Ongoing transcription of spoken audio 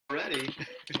Ready?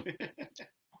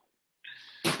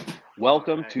 All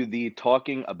Welcome right. to the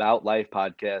Talking About Life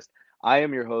podcast. I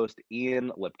am your host,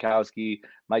 Ian Lipkowski.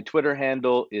 My Twitter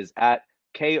handle is at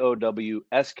KOWSKY_ETH,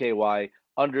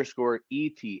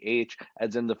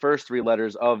 as in the first three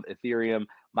letters of Ethereum.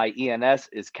 My ENS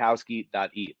is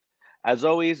Kowski.eth. As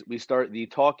always, we start the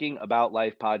Talking About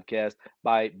Life podcast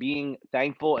by being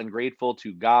thankful and grateful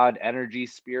to God, energy,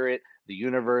 spirit, the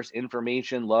universe,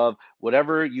 information, love,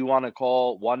 whatever you want to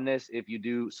call oneness, if you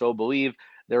do so believe.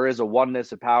 There is a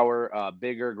oneness of power,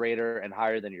 bigger, greater, and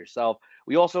higher than yourself.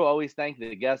 We also always thank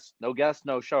the guests. No guest,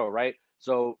 no show, right?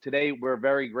 So today we're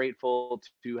very grateful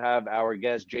to have our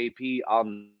guest JP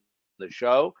on the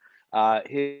show.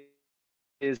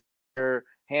 His Twitter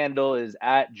handle is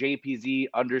at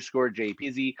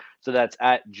JPZ_JPZ. So that's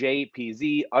at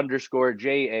JPZ_JAYPEZY.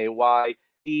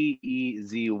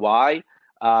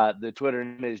 The Twitter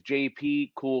name is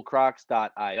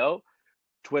JPCoolCrocs.io.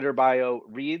 Twitter bio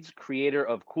reads creator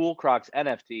of Cool Crocs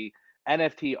NFT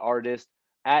artist,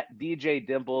 at DJ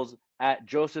Dimples, at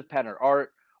Joseph Penner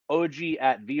Art, OG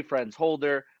at VFriends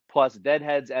Holder, plus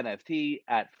Deadheads NFT,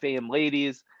 at Fame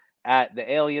Ladies, at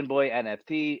the Alien Boy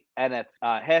NFT, hashtag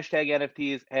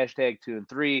NFTs, hashtag 2 and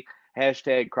 3,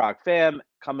 hashtag Croc Fam,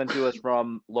 coming to us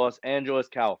from Los Angeles,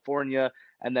 California,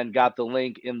 and then got the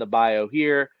link in the bio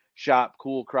here,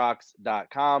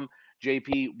 shopcoolcrocs.com.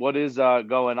 JP, what is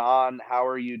going on? How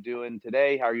are you doing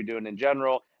today? How are you doing in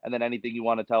general? And then anything you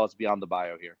want to tell us beyond the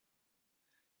bio here.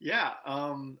 Yeah,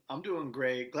 I'm doing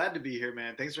great. Glad to be here,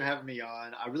 man. Thanks for having me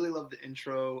on. I really love the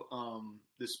intro,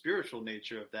 the spiritual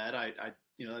nature of that.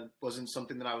 It wasn't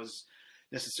something that I was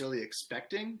necessarily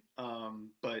expecting,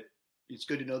 but it's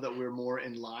good to know that we're more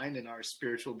in line in our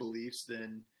spiritual beliefs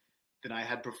than I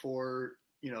had before,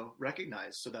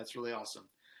 recognized. So that's really awesome.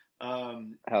 Hell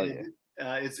yeah.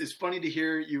 It's funny to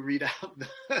hear you read out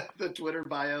the Twitter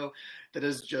bio that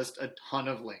is just a ton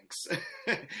of links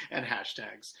and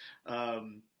hashtags.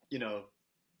 You know,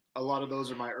 a lot of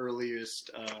those are my earliest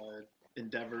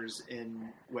endeavors in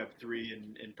Web3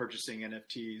 and purchasing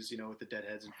NFTs, with the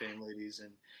Deadheads and Fame Ladies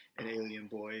and Alien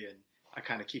Boy. And I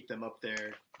kind of keep them up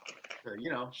there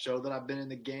to, show that I've been in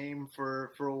the game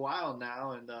for a while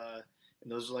now. And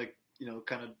those are like,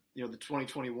 kind of, the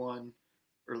 2021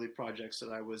 early projects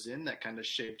that I was in that kind of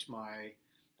shaped my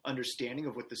understanding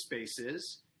of what the space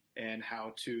is and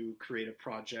how to create a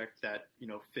project that,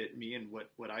 fit me and what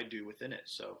I do within it.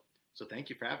 So thank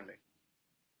you for having me.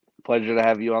 Pleasure to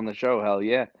have you on the show. Hell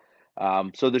yeah.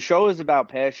 So the show is about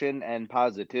passion and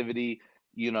positivity.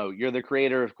 You're the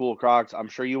creator of Cool Crocs. I'm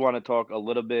sure you want to talk a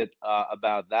little bit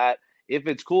about that. If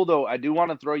it's cool, though, I do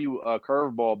want to throw you a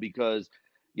curveball because,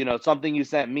 something you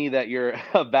sent me that you're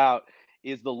about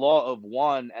is the law of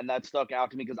one. And that stuck out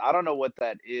to me because I don't know what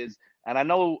that is. And I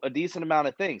know a decent amount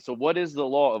of things. So what is the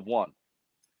law of one?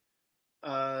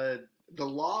 Uh, the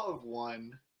law of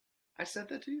one. I sent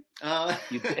that to you.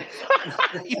 You did.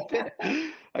 You did.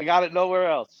 I got it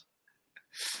nowhere else.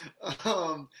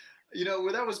 Where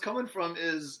that was coming from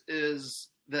is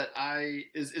that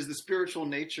is the spiritual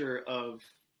nature of,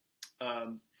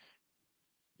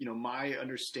 my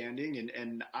understanding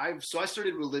and I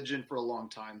started religion for a long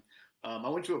time. I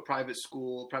went to a private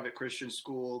Christian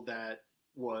school that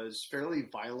was fairly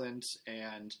violent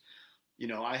and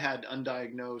I had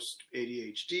undiagnosed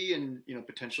ADHD and,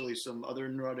 potentially some other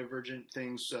neurodivergent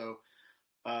things. So,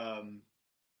 I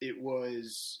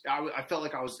felt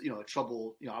like I was, in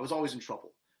trouble, I was always in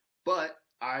trouble, but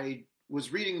I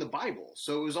was reading the Bible.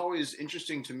 So it was always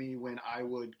interesting to me when I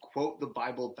would quote the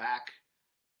Bible back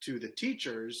to the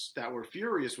teachers that were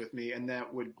furious with me and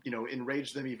that would,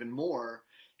 enrage them even more.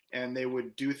 And they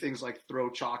would do things like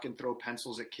throw chalk and throw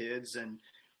pencils at kids and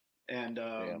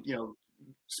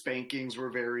spankings were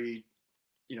very,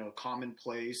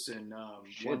 commonplace. And one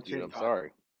Shit, dude, kid I'm got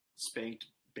sorry. spanked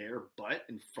bare butt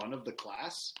in front of the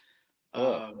class.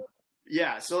 Ugh.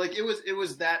 Yeah, so like it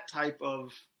was that type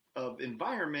of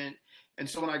environment. And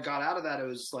so when I got out of that, it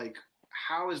was like,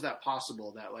 how is that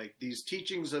possible? That like these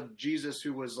teachings of Jesus,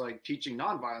 who was like teaching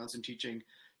nonviolence and teaching,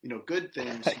 good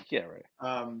things, Yeah, right.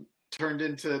 turned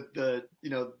into the,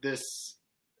 this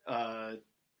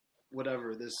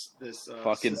whatever this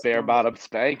Fucking bare system, bottom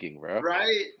spanking, bro.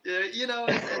 right? And so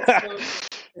and so,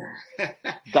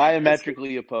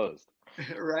 Diametrically opposed.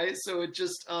 right. So it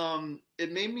just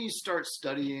it made me start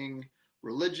studying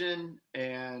religion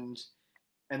and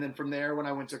then from there, when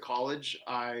I went to college,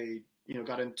 I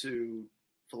got into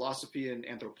philosophy and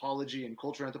anthropology and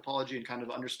cultural anthropology and kind of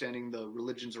understanding the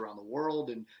religions around the world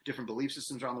and different belief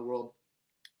systems around the world.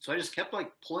 So I just kept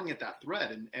like pulling at that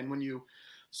thread. And when you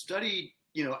study,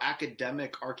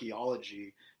 academic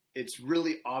archaeology, it's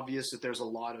really obvious that there's a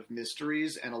lot of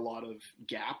mysteries and a lot of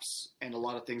gaps and a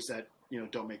lot of things that,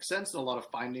 don't make sense, and a lot of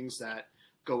findings that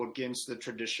go against the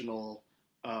traditional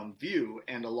view.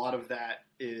 And a lot of that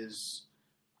is,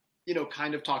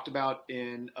 kind of talked about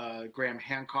in Graham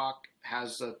Hancock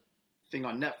has a thing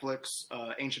on Netflix,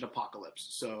 Ancient Apocalypse.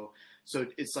 So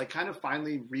it's like kind of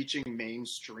finally reaching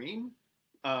mainstream,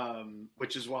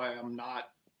 which is why I'm not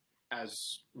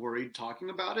as worried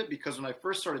talking about it, because when I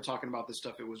first started talking about this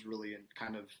stuff, it was really in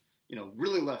kind of,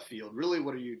 really left field. Really,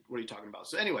 what are you talking about?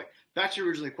 So anyway, back to your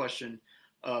original question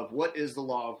of what is the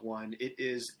Law of One. It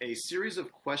is a series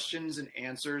of questions and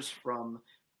answers from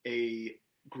a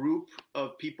group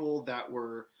of people that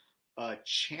were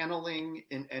channeling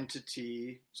an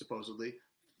entity, supposedly,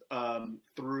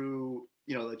 through,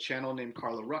 a channel named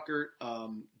Carla Ruckert,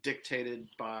 dictated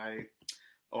by,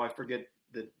 I forget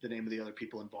the name of the other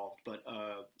people involved, but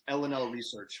L&L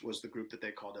Research was the group that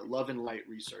they called it, Love and Light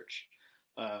Research.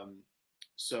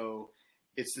 So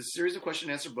it's this series of question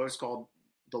and answer books called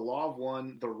The Law of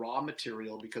One, the Raw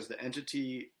Material, because the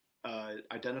entity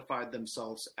identified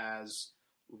themselves as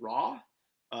Ra.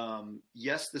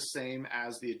 Yes, the same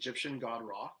as the Egyptian god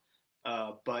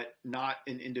Ra, but not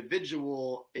an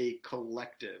individual, a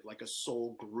collective, like a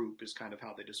soul group is kind of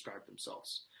how they describe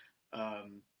themselves.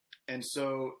 And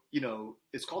so,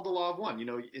 it's called the Law of One.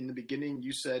 In the beginning,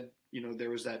 you said, there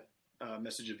was that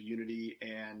message of unity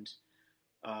and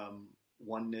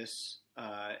oneness,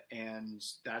 and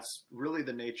that's really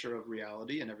the nature of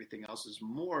reality, and everything else is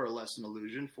more or less an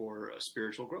illusion for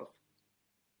spiritual growth.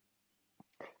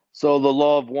 So the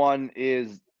Law of One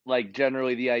is like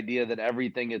generally the idea that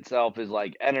everything itself is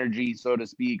like energy, so to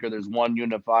speak, or there's one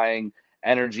unifying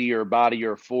energy or body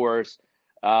or force.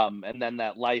 And then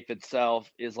that life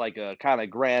itself is like a kind of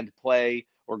grand play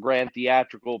or grand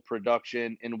theatrical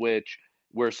production in which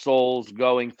we're souls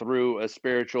going through a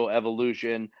spiritual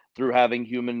evolution through having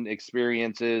human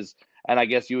experiences. And I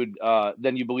guess you would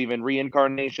then you believe in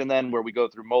reincarnation then, where we go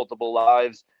through multiple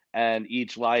lives, and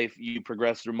each life you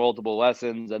progress through multiple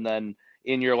lessons, and then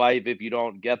in your life, if you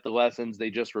don't get the lessons, they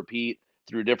just repeat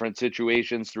through different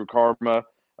situations, through karma,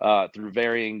 through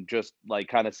varying just like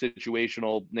kind of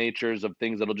situational natures of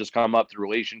things that'll just come up through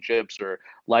relationships or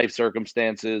life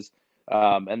circumstances.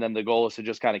 And then the goal is to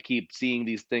just kind of keep seeing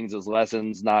these things as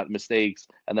lessons, not mistakes,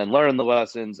 and then learn the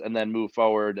lessons and then move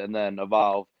forward and then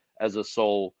evolve as a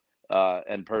soul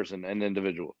and person and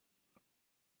individual.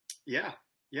 Yeah,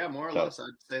 more or less.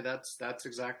 I'd say that's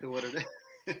exactly what it is.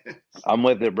 I'm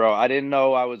with it, bro. I didn't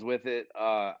know I was with it,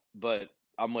 but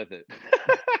I'm with it.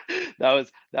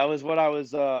 that was what I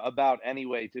was about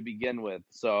anyway to begin with.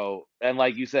 So, and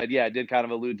like you said, yeah, I did kind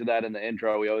of allude to that in the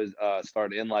intro. We always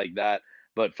start in like that.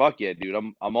 But fuck yeah, dude,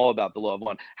 I'm all about the Law of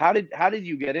One. How did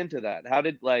you get into that? How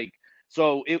did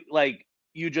so it like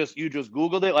you just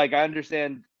Googled it? Like I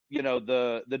understand,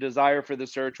 the desire for the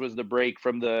search was the break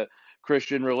from the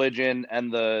Christian religion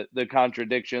and the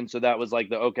contradiction. So that was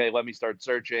like okay, let me start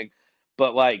searching.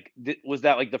 But like, was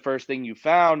that like the first thing you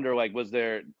found, or like was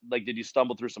there like did you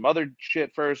stumble through some other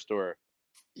shit first, or?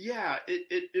 Yeah,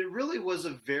 it really was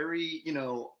a very,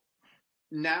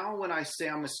 now when I say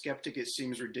I'm a skeptic, it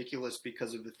seems ridiculous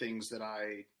because of the things that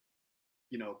I,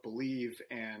 believe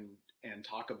and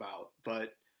talk about.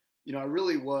 But, I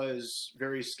really was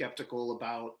very skeptical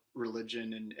about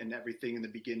religion and everything in the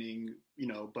beginning,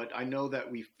 but I know that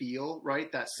we feel,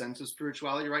 right, that sense of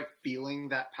spirituality, right, feeling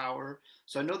that power.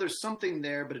 So I know there's something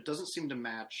there, but it doesn't seem to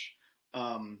match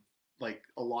like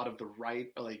a lot of the right,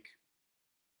 like,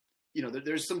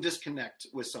 there's some disconnect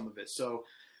with some of it. So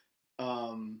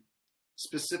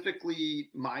specifically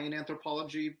Mayan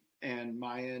anthropology and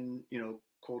Mayan,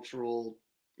 cultural,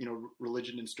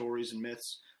 religion and stories and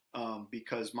myths,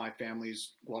 because my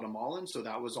family's Guatemalan. So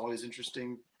that was always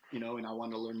interesting, and I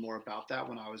wanted to learn more about that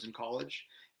when I was in college.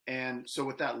 And so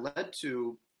what that led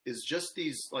to is just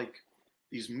these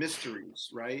mysteries,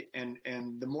 right? And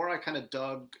the more I kind of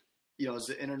dug, as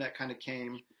the internet kind of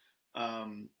came,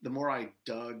 the more I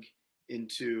dug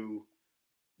into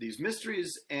these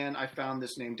mysteries, and I found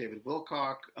this name David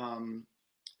Wilcock,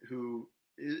 who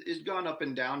is gone up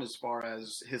and down as far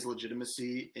as his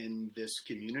legitimacy in this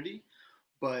community,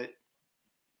 but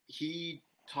he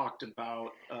talked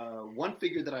about one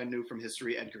figure that I knew from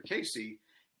history, Edgar Cayce,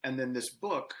 and then this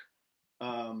book,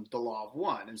 The Law of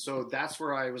One. And so that's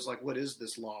where I was like, what is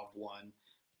this Law of One?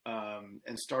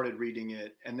 And started reading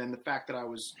it. And then the fact that I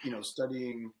was,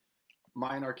 studying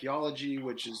Mayan archaeology,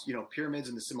 which is, pyramids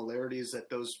and the similarities that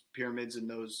those pyramids and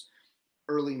those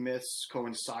early myths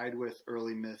coincide with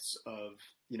early myths of,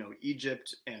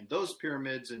 Egypt and those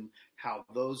pyramids and how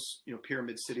those,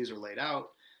 pyramid cities are laid out.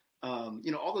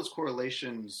 all those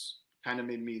correlations kind of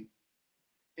made me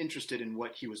interested in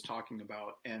what he was talking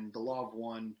about. And the law of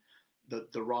one,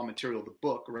 the raw material, the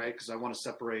book, right? Because I want to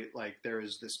separate, like, there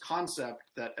is this concept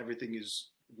that everything is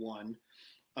one,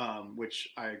 which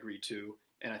I agree to.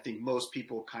 And I think most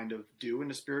people kind of do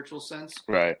in a spiritual sense.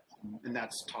 Right. And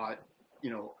that's taught,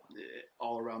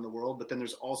 all around the world. But then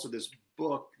there's also this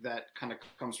book that kind of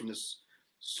comes from this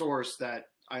source that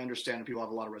I understand people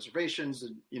have a lot of reservations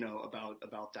and,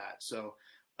 about that. So,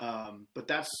 but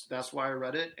that's why I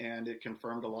read it, and it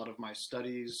confirmed a lot of my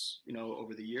studies,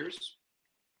 over the years,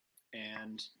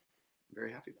 and I'm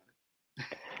very happy about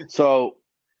it. So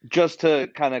just to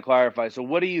kind of clarify, so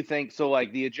what do you think? So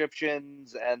like the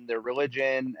Egyptians and their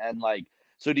religion and like,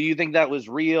 so do you think that was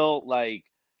real? Like,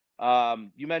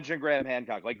 you mentioned Graham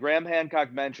Hancock. Like Graham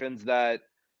Hancock mentions that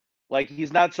like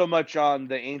he's not so much on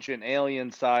the ancient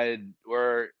alien side,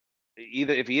 or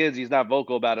either if he is, he's not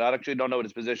vocal about it. I actually don't know what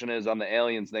his position is on the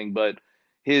aliens thing, but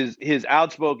his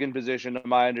outspoken position, to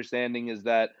my understanding, is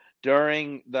that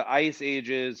during the ice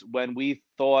ages, when we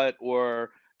thought,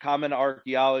 or common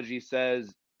archaeology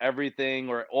says, everything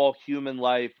or all human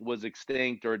life was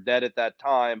extinct or dead at that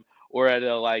time, or at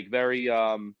a like very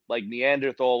like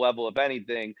Neanderthal level, if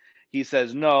anything, he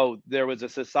says no, there was a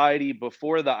society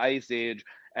before the ice age,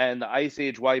 and the ice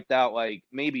age wiped out like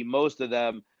maybe most of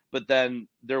them, but then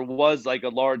there was like a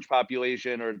large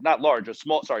population, or not large, a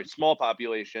small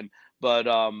population, but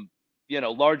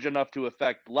large enough to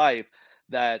affect life,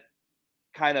 that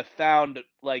kind of found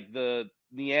like the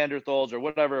Neanderthals or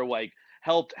whatever, like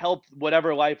helped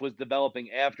whatever life was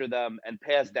developing after them, and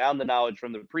passed down the knowledge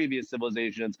from the previous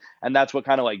civilizations, and that's what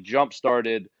kind of like jump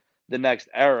started the next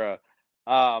era.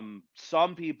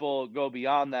 Some people go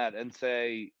beyond that and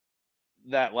say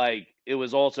that like it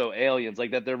was also aliens,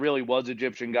 like that there really was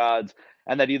Egyptian gods,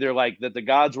 and that either like that the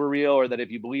gods were real, or that if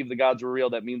you believe the gods were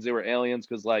real, that means they were aliens,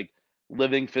 because like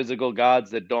living physical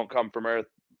gods that don't come from Earth,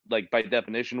 like by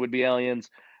definition, would be aliens.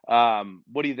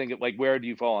 What do you think? Like, where do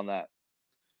you fall on that?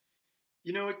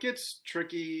 It gets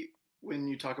tricky when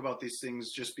you talk about these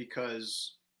things, just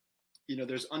because,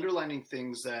 there's underlining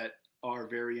things that are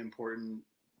very important,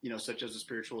 such as the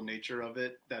spiritual nature of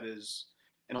it, that is,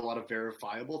 and a lot of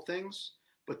verifiable things.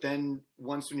 But then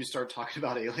once when you start talking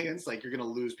about aliens, like, you're going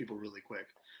to lose people really quick.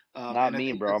 Not and I me,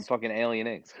 think bro. I'm that's fucking Alien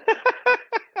Inc.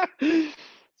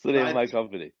 It's the name of my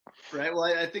company. right. Well,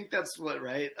 I think that's what,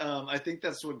 right. I think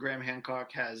that's what Graham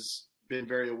Hancock has been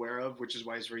very aware of, which is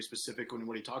why he's very specific in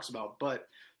what he talks about. But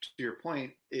to your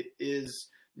point, it is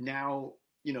now,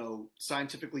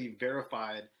 scientifically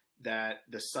verified that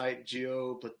the site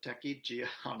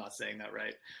I'm not saying that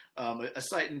right, a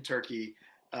site in Turkey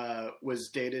was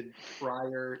dated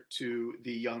prior to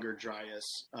the Younger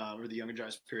Dryas, or the Younger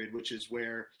Dryas period, which is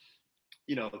where,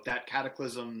 that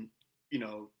cataclysm,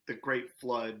 the Great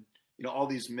Flood, all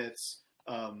these myths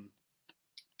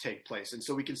take place. And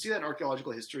so we can see that in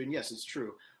archaeological history. And yes, it's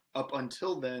true. Up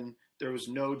until then, there was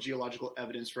no geological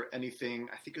evidence for anything.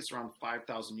 I think it's around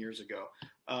 5,000 years ago.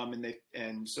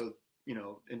 And so,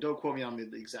 and don't quote me on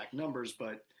the exact numbers,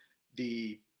 but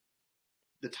the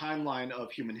timeline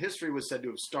of human history was said to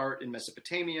have started in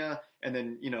Mesopotamia, and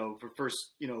then for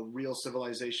first real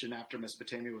civilization after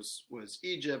Mesopotamia was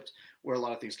Egypt, where a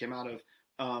lot of things came out of.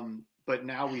 But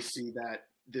now we see that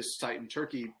this site in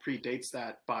Turkey predates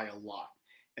that by a lot.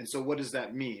 And so what does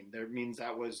that mean? That means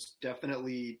that was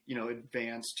definitely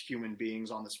advanced human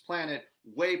beings on this planet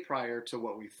way prior to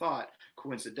what we thought.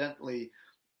 Coincidentally,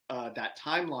 that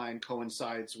timeline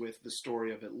coincides with the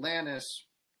story of Atlantis,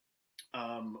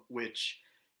 which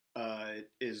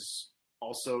is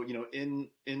also, in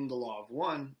the Law of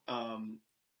One,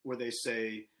 where they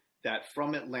say that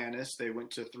from Atlantis, they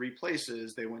went to three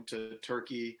places. They went to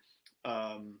Turkey,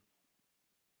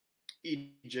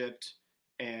 Egypt,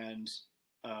 and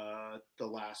the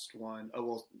last one,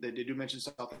 they do mention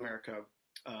South America,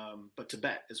 but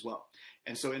Tibet as well.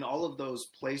 And so in all of those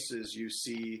places, you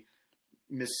see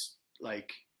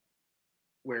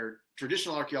where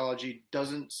traditional archaeology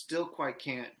still quite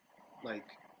can't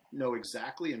know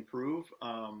exactly and prove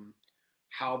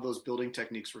how those building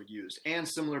techniques were used, and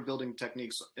similar building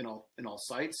techniques in all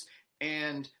sites,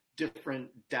 and different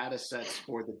data sets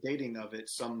for the dating of it.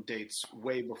 Some dates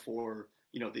way before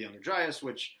the Younger Dryas,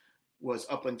 which was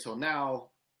up until now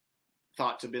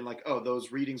thought to have been like, oh,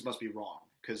 those readings must be wrong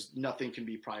because nothing can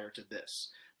be prior to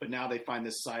this. But now they find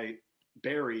this site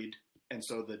buried, and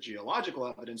so the geological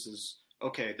evidence is,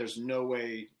 okay, there's no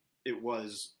way it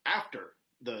was after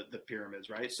the pyramids,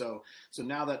 right? So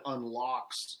now that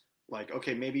unlocks,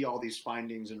 okay, maybe all these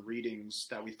findings and readings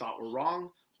that we thought were wrong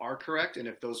are correct, and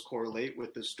if those correlate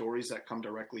with the stories that come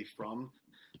directly from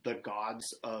the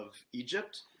gods of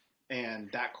Egypt,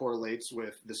 and that correlates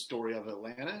with the story of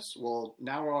Atlantis. Well,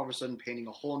 now we're all of a sudden painting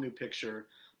a whole new picture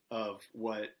of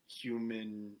what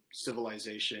human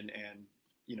civilization and,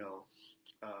 you know,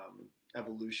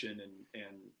 evolution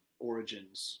and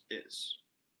origins is.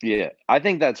 Yeah, I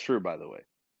think that's true, by the way.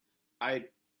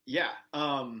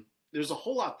 There's a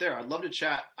whole lot there. I'd love to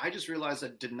chat. I just realized I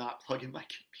did not plug in my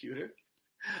computer.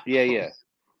 Yeah.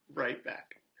 Right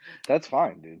back. That's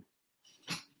fine, dude.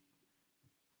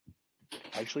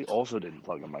 I actually also didn't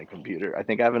plug in my computer. I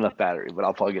think I have enough battery, but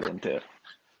I'll plug it in too.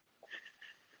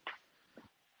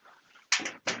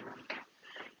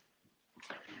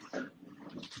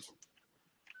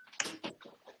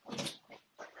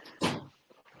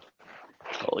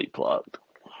 Fully plugged.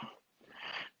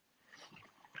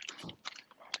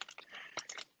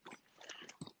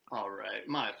 All right.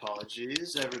 My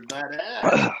apologies, everybody.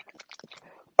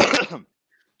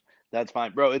 That's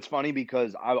fine, bro. It's funny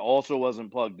because I also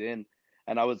wasn't plugged in,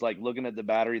 and I was like looking at the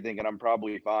battery, thinking I'm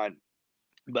probably fine.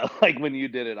 But like when you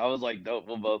did it, I was like, "Dope,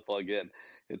 we'll both plug in."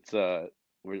 It's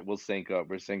we'll sync up.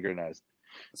 We're synchronized.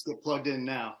 Let's get plugged in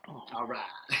now. All right.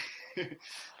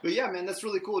 But yeah, man, that's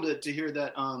really cool to hear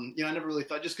that. You know, I never really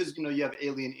thought, just because, you know, you have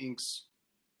alien inks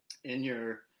in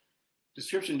your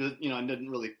description, you know, it didn't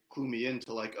really clue me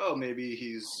into like, oh, maybe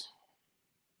he's,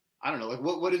 I don't know, like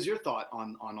what is your thought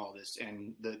on all this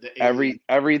and the alien?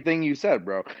 Everything you said,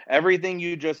 bro. Everything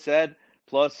you just said.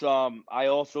 Plus, I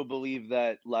also believe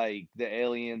that like the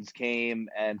aliens came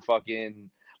and fucking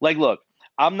like, look,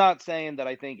 I'm not saying that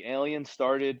I think aliens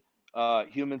started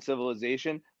human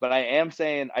civilization, but I am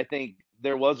saying I think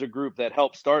there was a group that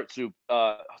helped start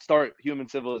human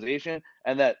civilization,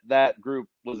 and that group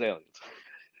was aliens.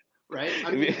 Right?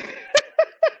 I mean,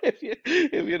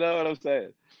 if you know what I'm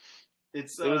saying.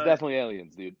 It was definitely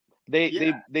aliens, dude.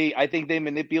 I think they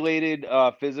manipulated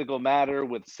physical matter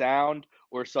with sound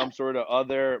or some sort of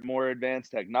other more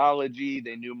advanced technology.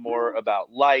 They knew more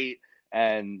about light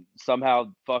and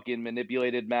somehow fucking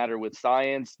manipulated matter with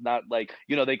science. Not like,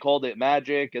 you know, they called it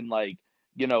magic, and like,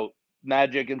 you know,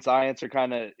 magic and science are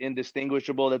kind of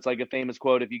indistinguishable. That's like a famous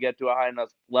quote if you get to a high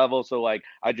enough level. So like,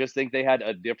 I just think they had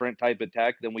a different type of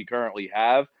tech than we currently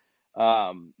have.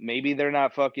 Maybe they're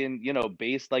not fucking, you know,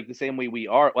 based like the same way we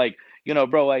are. Like, you know,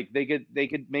 bro, like they could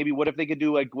maybe, what if they could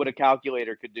do like what a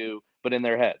calculator could do, but in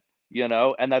their head, you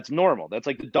know? And that's normal. That's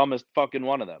like the dumbest fucking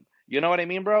one of them. You know what I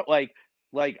mean, bro? Like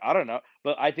I don't know,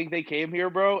 but I think they came here,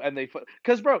 bro, and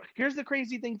because, bro, here's the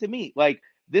crazy thing to me. Like,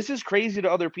 this is crazy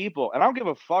to other people, and I don't give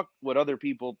a fuck what other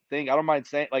people think. I don't mind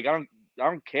saying, like, I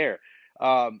don't care.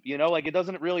 You know, like, it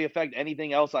doesn't really affect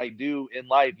anything else I do in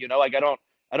life. You know, like, I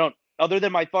don't. Other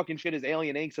than my fucking shit is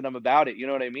alien inks, and I'm about it. You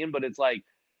know what I mean? But it's like,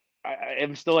 I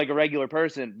am still like a regular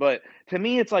person. But to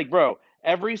me, it's like, bro,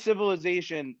 every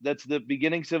civilization that's the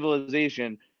beginning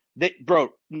civilization, bro,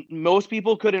 most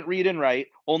people couldn't read and write.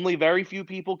 Only very few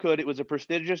people could. It was a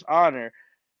prestigious honor.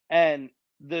 And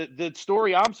the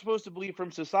story I'm supposed to believe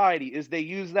from society is they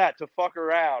use that to fuck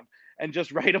around and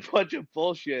just write a bunch of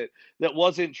bullshit that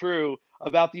wasn't true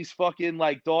about these fucking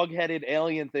like dog-headed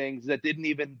alien things that didn't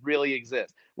even really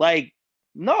exist. Like,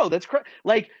 no, that's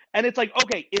like, and it's like,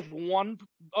 okay, if one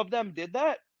of them did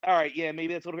that, all right, yeah,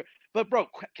 maybe that's a little. But bro,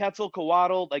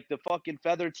 Quetzalcoatl, like the fucking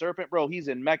feathered serpent, bro, he's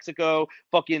in Mexico.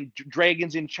 Fucking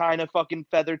dragons in China, fucking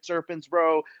feathered serpents,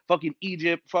 bro. Fucking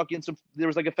Egypt, fucking there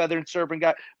was like a feathered serpent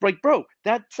guy. Like, bro,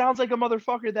 that sounds like a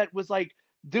motherfucker that was like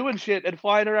doing shit and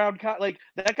flying around. Like,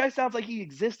 that guy sounds like he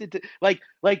existed to like.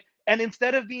 And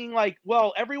instead of being like,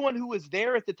 well, everyone who was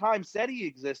there at the time said he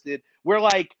existed, we're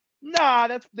like,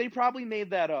 nah, they probably made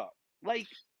that up. Like,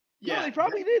 yeah, no, they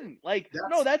probably didn't. Like,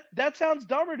 no, that sounds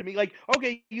dumber to me. Like,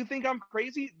 okay, you think I'm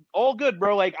crazy? All good,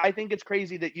 bro. Like, I think it's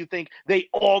crazy that you think they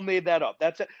all made that up.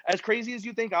 That's as crazy as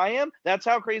you think I am. That's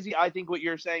how crazy I think what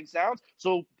you're saying sounds.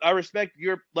 So I respect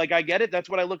like, I get it. That's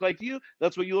what I look like to you.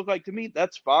 That's what you look like to me.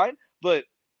 That's fine. But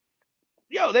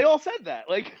yo, they all said that.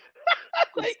 Like,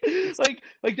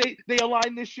 they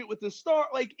align this shit with the star.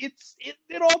 Like,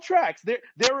 it all tracks.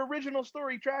 Their original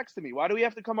story tracks to me. Why do we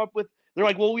have to come up with? They're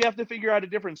like, well, we have to figure out a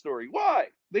different story. Why?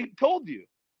 They told you.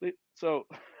 So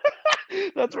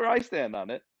that's where I stand on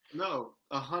it. No,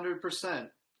 100%.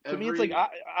 To me, it's like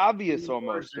obvious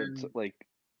almost. It's like,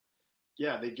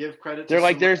 yeah, they give credit. They're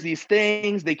like, there's these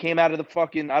things. They came out of the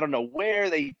fucking, I don't know where.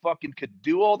 They fucking could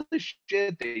do all this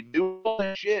shit. They knew all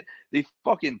this shit. They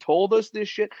fucking told us this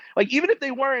shit. Like, even if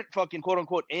they weren't fucking quote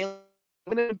unquote alien,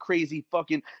 crazy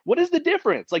fucking, what is the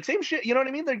difference? Like, same shit. You know what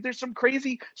I mean? Like, there's some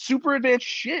crazy super advanced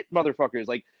shit, motherfuckers.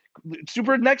 Like,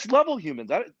 super next level humans.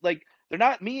 Like, they're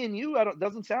not me and you.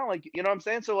 Doesn't sound like, you know what I'm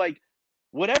saying? So like,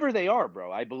 whatever they are,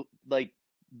 bro. Like,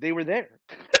 they were there.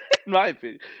 In my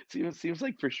opinion, seems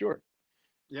like for sure.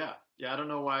 Yeah, yeah. I don't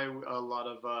know why a lot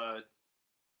of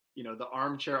the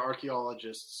armchair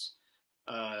archaeologists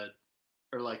uh,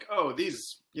 are like, oh,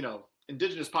 these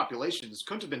indigenous populations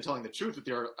couldn't have been telling the truth with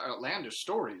their outlandish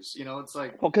stories. It's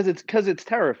like, Well, because it's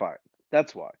terrifying.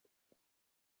 That's why.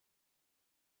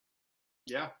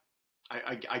 yeah,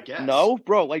 I guess. No,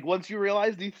 bro. Like once you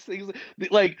realize these things,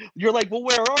 like you're like, well,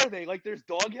 where are they? Like there's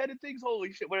dog-headed things.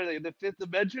 Holy shit! What are they in the fifth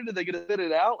dimension? Are they gonna spit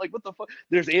it out? Like what the fuck?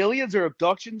 There's aliens or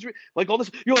abductions? Like all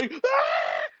this. You're like,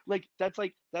 ah! Like that's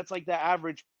like the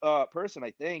average person,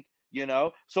 I think.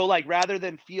 So like rather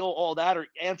than feel all that or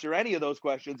answer any of those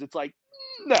questions, it's like,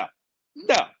 no,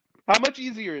 no. How much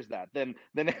easier is that than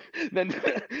than you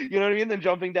know what I mean? Than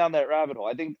jumping down that rabbit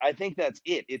hole. I think that's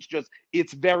it.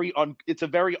 It's a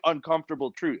very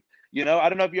uncomfortable truth. I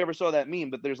don't know if you ever saw that meme,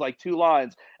 but there's like two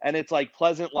lines, and it's like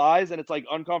pleasant lies and it's like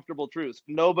uncomfortable truths.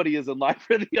 Nobody is in line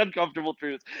for the uncomfortable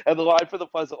truths, and the line for the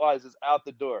pleasant lies is out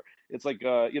the door. It's like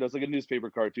it's like a newspaper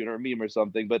cartoon or a meme or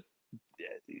something. But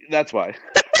that's why,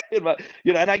 and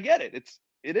I get it.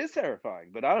 It is terrifying,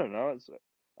 but I don't know.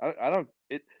 I don't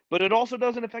it, but it also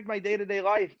doesn't affect my day to day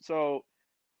life. So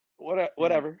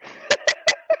whatever.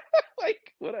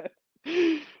 Like whatever.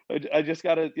 I just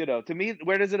gotta, to me,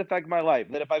 where does it affect my life?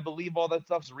 That if I believe all that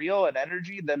stuff's real and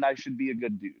energy, then I should be a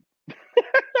good dude.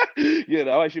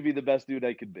 I should be the best dude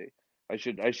I could be. I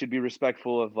should be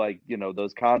respectful of like,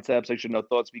 those concepts. I should know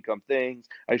thoughts become things.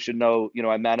 I should know,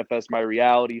 I manifest my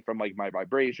reality from like my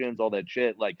vibrations, all that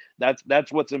shit. Like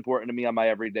that's what's important to me on my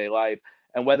everyday life.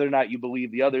 And whether or not you believe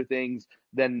the other things,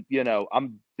 then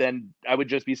I would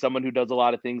just be someone who does a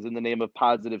lot of things in the name of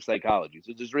positive psychology.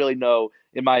 So there's really no,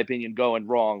 in my opinion, going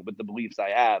wrong with the beliefs I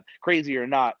have. Crazy or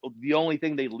not, the only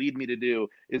thing they lead me to do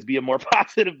is be a more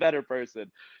positive, better person.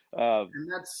 And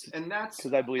that's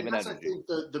Because I believe and in that's I energy. think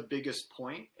the biggest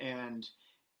point, and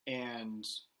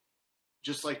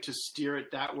just like to steer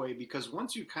it that way, because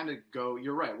once you kind of go,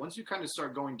 you're right, once you kind of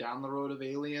start going down the road of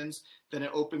aliens, then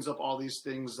it opens up all these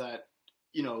things that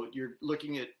you're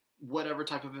looking at whatever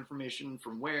type of information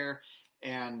from where,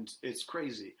 and it's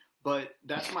crazy. But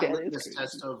that's my litmus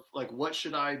test of like, what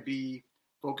should I be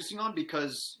focusing on?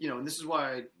 Because and this is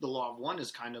why the law of one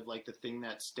is kind of like the thing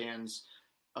that stands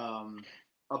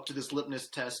up to this litmus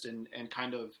test, and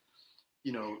kind of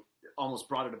almost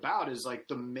brought it about, is like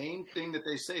the main thing that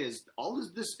they say is all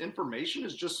of this information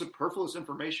is just superfluous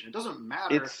information. It doesn't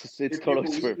matter It's if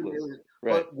totally you believe in superfluous. aliens,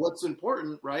 Right. but what's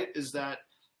important, right, is that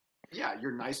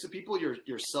you're nice to people.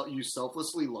 You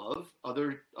selflessly love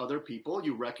other people.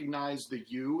 You recognize the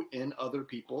you in other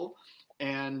people,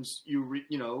 and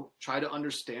you try to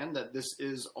understand that this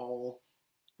is all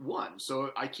one.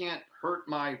 So I can't hurt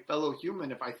my fellow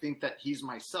human if I think that he's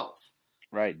myself,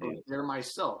 Right, or dude. they're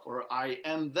myself, or I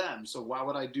am them. So why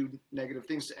would I do negative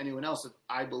things to anyone else if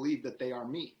I believe that they are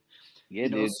me? Yeah,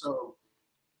 dude. So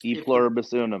E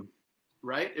pluribus unum.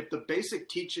 right, if the basic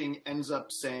teaching ends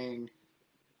up saying,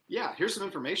 yeah, here's some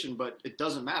information, but it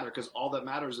doesn't matter because all that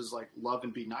matters is like love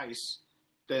and be nice,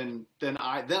 then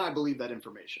I believe that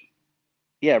information.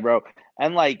 Yeah, bro.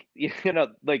 And like,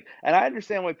 like, and I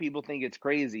understand why people think it's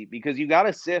crazy, because you got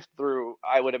to sift through.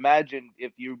 I would imagine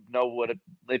if you know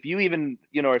if you even,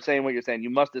 are saying what you're saying, you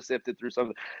must have sifted through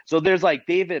something. So there's like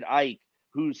David Icke,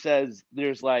 who says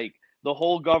there's like the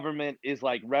whole government is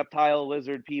like reptile,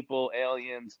 lizard people,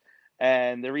 aliens,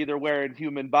 and they're either wearing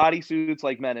human bodysuits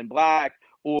like Men in Black,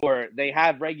 or they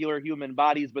have regular human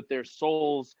bodies, but their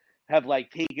souls have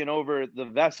like taken over the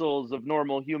vessels of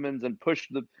normal humans and pushed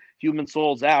the human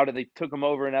souls out, and they took them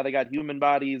over, and now they got human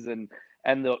bodies, and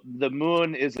the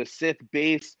moon is a Sith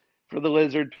base for the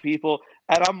lizard people.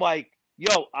 And I'm like,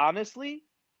 yo, honestly,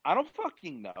 I don't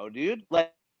fucking know, dude.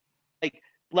 Like,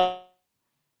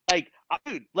 like,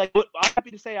 dude, like, I'm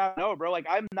happy to say I know, bro. Like,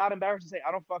 I'm not embarrassed to say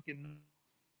I don't fucking know.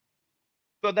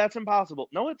 But that's impossible.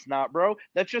 No, it's not, bro.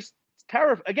 That's just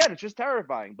terrifying. Again, it's just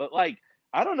terrifying. But like,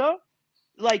 I don't know.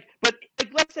 But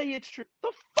like, let's say it's true.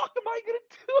 The fuck am I gonna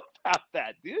do about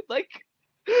that, dude? Like,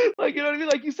 you know what I mean?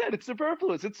 Like you said, it's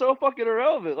superfluous. It's so fucking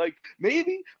irrelevant. Like,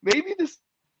 maybe this.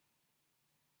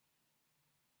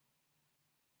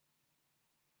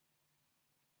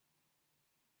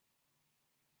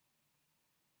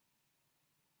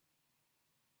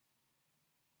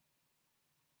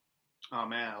 Oh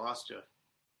man, I lost you.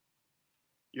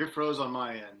 You're froze on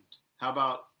my end. How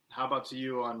about to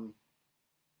you on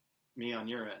me on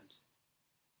your end?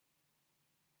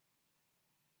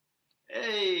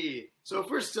 Hey, so if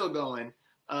we're still going,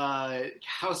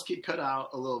 Housekeep cut out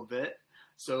a little bit,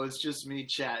 so it's just me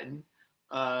chatting.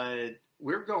 Uh,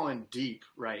 we're going deep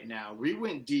right now. We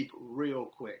went deep real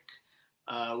quick.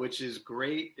 which is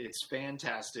great. It's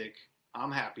fantastic.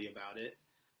 I'm happy about it.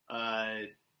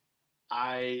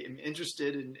 I am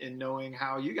interested in knowing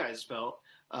how you guys felt.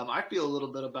 I feel a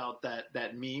little bit about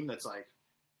that meme that's like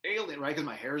alien, right? Because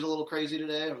my hair is a little crazy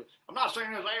today. I'm not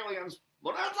saying it's aliens,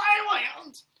 but it's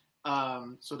aliens.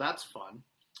 So that's fun.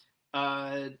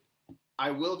 I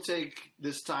will take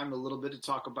this time a little bit to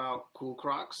talk about Cool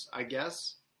Crocs, I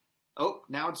guess. Oh,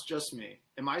 now it's just me.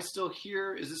 Am I still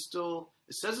here? Is it still?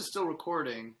 It says it's still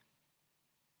recording,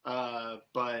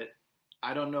 but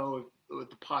I don't know what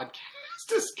the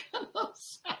podcast is gonna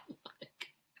sound like.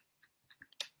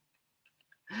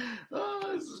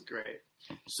 Oh, this is great.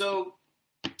 So,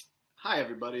 hi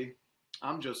everybody.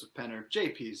 I'm Joseph Penner,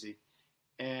 JPZ,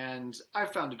 and I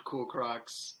founded Cool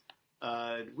Crocs.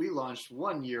 We launched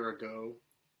 1 year ago.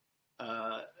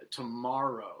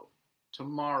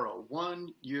 Tomorrow,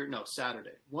 1 year, no,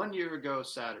 Saturday. 1 year ago,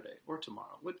 Saturday, or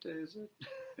tomorrow. What day is it?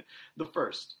 The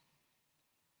 1st.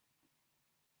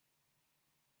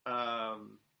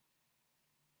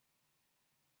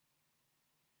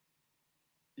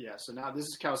 Yeah, so now this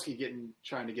is Kowski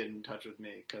trying to get in touch with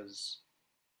me because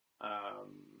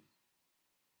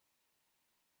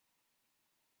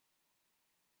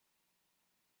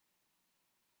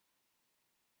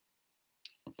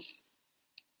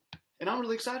and I'm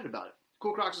really excited about it.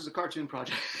 Cool Crocs is a cartoon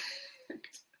project.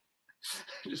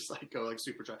 Just like go like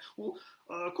super try. Well,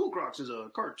 Cool Crocs is a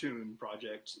cartoon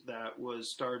project that was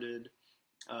started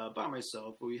by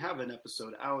myself. We have an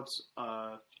episode out.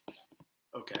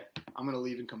 Okay, I'm gonna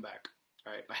leave and come back.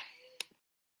 All right, bye.